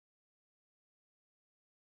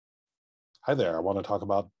Hi there. I want to talk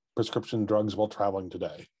about prescription drugs while traveling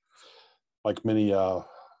today. Like many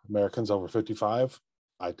Americans over 55,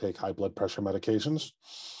 I take high blood pressure medications.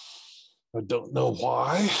 I don't know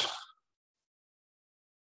why.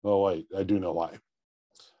 Oh, wait, I do know why.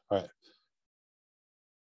 All right.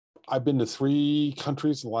 I've been to 3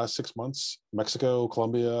 countries in the last 6 months: Mexico,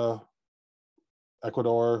 Colombia,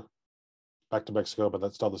 Ecuador, back to Mexico, but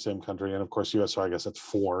that's still the same country. And of course, US, so I guess that's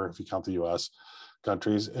 4 if you count the US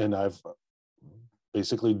countries. And I've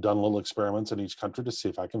basically done little experiments in each country to see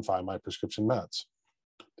if I can find my prescription meds.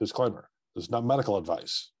 Disclaimer: this is not medical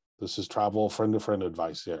advice. This is travel friend to friend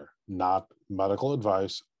advice here, not medical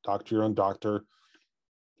advice. Talk to your own doctor,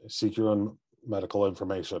 seek your own medical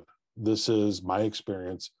information. This is my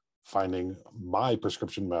experience finding my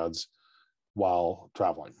prescription meds while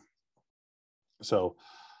traveling. So,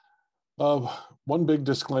 one big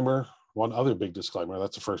disclaimer, one other big disclaimer,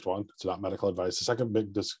 that's the first one. It's not medical advice. The second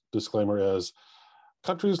big disclaimer is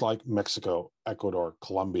countries like Mexico, Ecuador,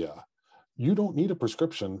 Colombia, you don't need a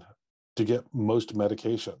prescription to get most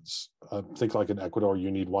medications. Think like in Ecuador,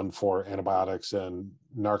 you need one for antibiotics and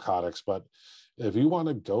narcotics. But if you want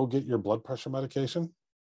to go get your blood pressure medication,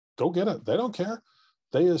 go get it. They don't care.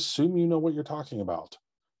 They assume you know what you're talking about.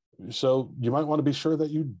 So you might want to be sure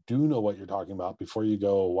that you do know what you're talking about before you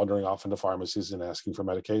go wandering off into pharmacies and asking for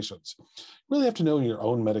medications. You really have to know your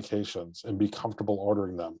own medications and be comfortable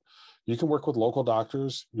ordering them. You can work with local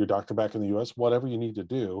doctors, your doctor back in the US, whatever you need to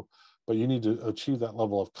do, but you need to achieve that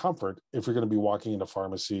level of comfort if you're going to be walking into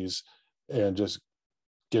pharmacies and just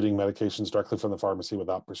getting medications directly from the pharmacy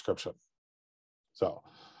without prescription. So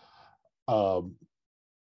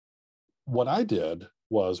what I did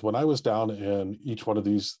was, when I was down in each one of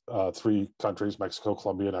these 3 countries, Mexico,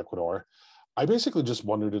 Colombia, and Ecuador, I basically just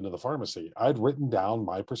wandered into the pharmacy. I'd written down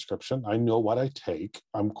my prescription. I know what I take.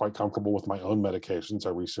 I'm quite comfortable with my own medications. I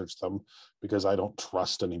researched them because I don't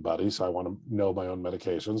trust anybody. So I want to know my own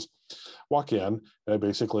medications. Walk in, and I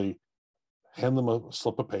basically hand them a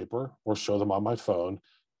slip of paper or show them on my phone.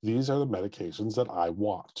 These are the medications that I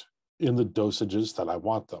want in the dosages that I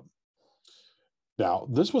want them. Now,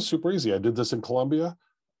 this was super easy. I did this in Colombia.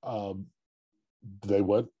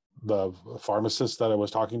 The pharmacist that I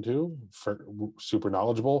was talking to, super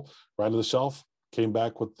knowledgeable, ran to the shelf, came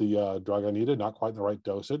back with the drug I needed, not quite the right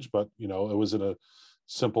dosage, but, it was in a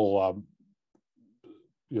simple,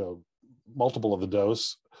 multiple of the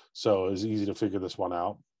dose. So it was easy to figure this one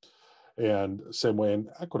out. And same way in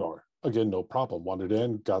Ecuador. Again, no problem. Wandered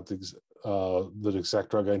in, got the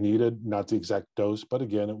exact drug I needed, not the exact dose, but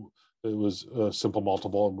again, it was a simple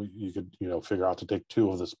multiple, and you could figure out to take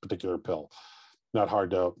 2 of this particular pill. Not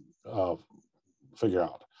hard to figure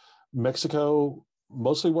out. Mexico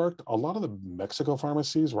mostly worked. A lot of the Mexico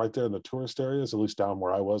pharmacies right there in the tourist areas, at least down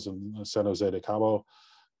where I was in San Jose de Cabo,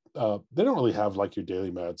 they don't really have like your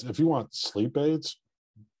daily meds. If you want sleep aids,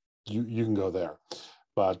 you can go there.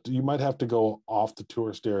 But you might have to go off the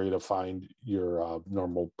tourist area to find your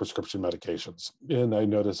normal prescription medications. And I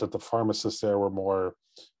noticed that the pharmacists there were more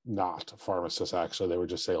not pharmacists, actually. They were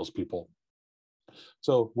just salespeople.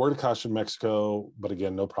 So word of caution, Mexico, but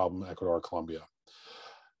again, no problem, Ecuador, Colombia.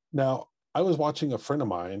 Now, I was watching a friend of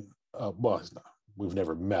mine. We've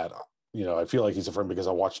never met. I feel like he's a friend because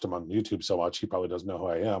I watched him on YouTube so much. He probably doesn't know who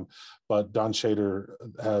I am. But Don Shader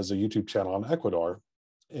has a YouTube channel on Ecuador,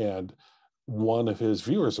 and one of his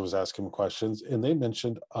viewers was asking him questions, and they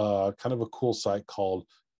mentioned kind of a cool site called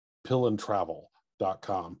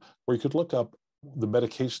pillandtravel.com, where you could look up the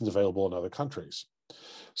medications available in other countries.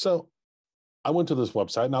 So I went to this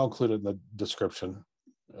website, and I'll include it in the description.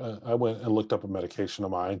 I went and looked up a medication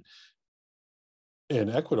of mine in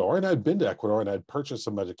Ecuador, and I'd been to Ecuador, and I'd purchased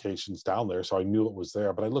some medications down there, so I knew it was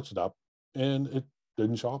there, but I looked it up, and it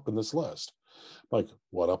didn't show up in this list. I'm like,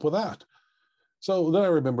 what up with that? So then I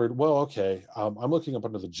remembered, well, okay, I'm looking up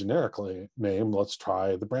under the generic name. Let's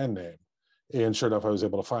try the brand name. And sure enough, I was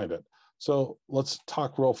able to find it. So let's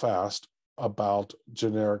talk real fast about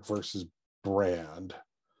generic versus brand.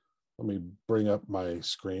 Let me bring up my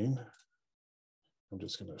screen. I'm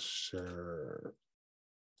just going to share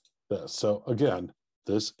this. So again,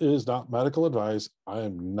 this is not medical advice. I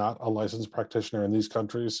am not a licensed practitioner in these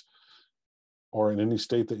countries or in any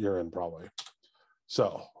state that you're in, probably.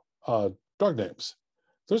 So, drug names.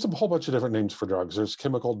 There's a whole bunch of different names for drugs. There's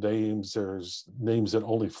chemical names. There's names that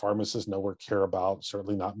only pharmacists know or care about.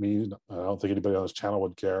 Certainly not me. I don't think anybody on this channel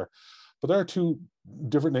would care. But there are 2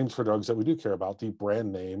 different names for drugs that we do care about: the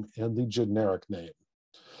brand name and the generic name.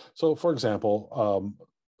 So, for example,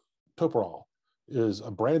 Toprol is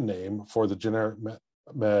a brand name for the generic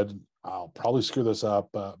med. I'll probably screw this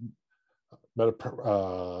up.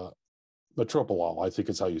 Metropolol, I think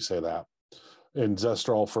is how you say that. and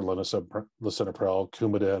Zestrol for lisinopril,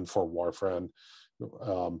 Coumadin for warfarin.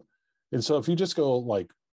 And so if you just go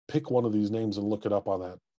like pick one of these names and look it up on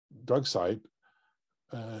that drug site,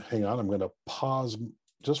 hang on, I'm going to pause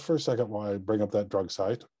just for a second while I bring up that drug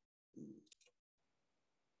site.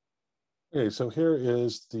 Okay, so here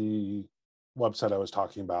is the website I was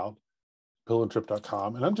talking about,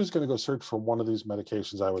 pillandtrip.com, and I'm just going to go search for one of these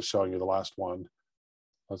medications I was showing you, the last one.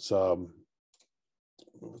 Let's move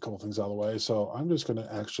a couple things out of the way. So I'm just going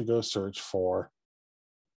to actually go search for,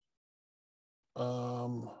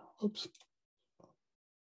 oops,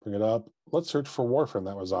 bring it up. Let's search for warfarin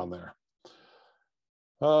that was on there.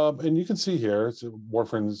 And you can see here, it's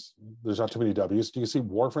warfarin's, there's not too many W's. You can see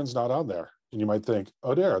warfarin's not on there. And you might think,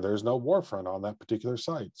 oh, there's no warfarin on that particular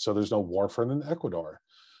site. So there's no warfarin in Ecuador.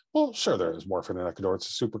 Well, sure, there is warfarin in Ecuador. It's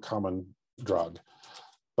a super common drug.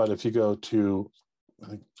 But if you go to, I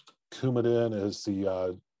think Coumadin is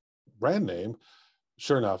the brand name,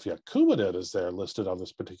 sure enough, yeah, Coumadin is there listed on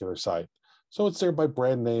this particular site. So it's there by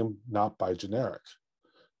brand name, not by generic.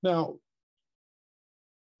 Now,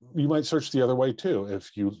 you might search the other way too.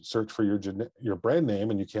 If you search for your brand name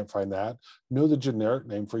and you can't find that, know the generic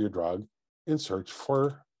name for your drug and search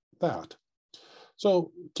for that.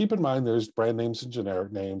 So keep in mind there's brand names and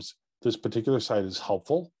generic names. This particular site is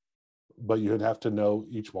helpful, but you'd have to know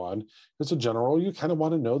each one. As a general, you kind of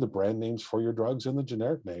want to know the brand names for your drugs and the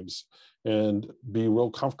generic names and be real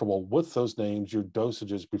comfortable with those names, your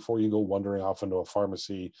dosages, before you go wandering off into a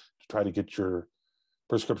pharmacy to try to get your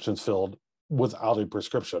prescriptions filled without a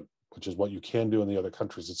prescription, which is what you can do in the other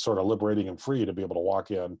countries. It's sort of liberating and free to be able to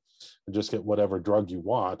walk in and just get whatever drug you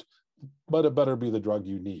want, but it better be the drug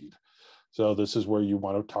you need. So this is where you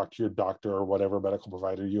want to talk to your doctor or whatever medical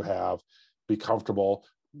provider you have, be comfortable.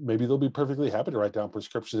 Maybe they'll be perfectly happy to write down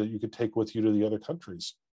prescriptions that you could take with you to the other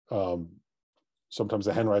countries. Sometimes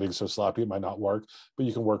the handwriting's so sloppy, it might not work, but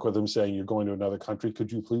you can work with them saying, you're going to another country.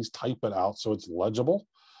 Could you please type it out so it's legible?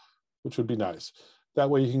 Which would be nice. That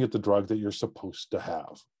way you can get the drug that you're supposed to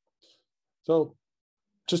have. So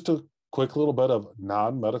just a quick little bit of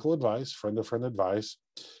non-medical advice, friend-to-friend advice.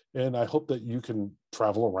 And I hope that you can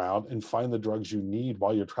travel around and find the drugs you need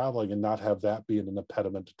while you're traveling and not have that be an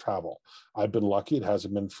impediment to travel. I've been lucky. It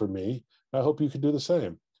hasn't been for me. I hope you can do the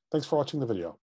same. Thanks for watching the video.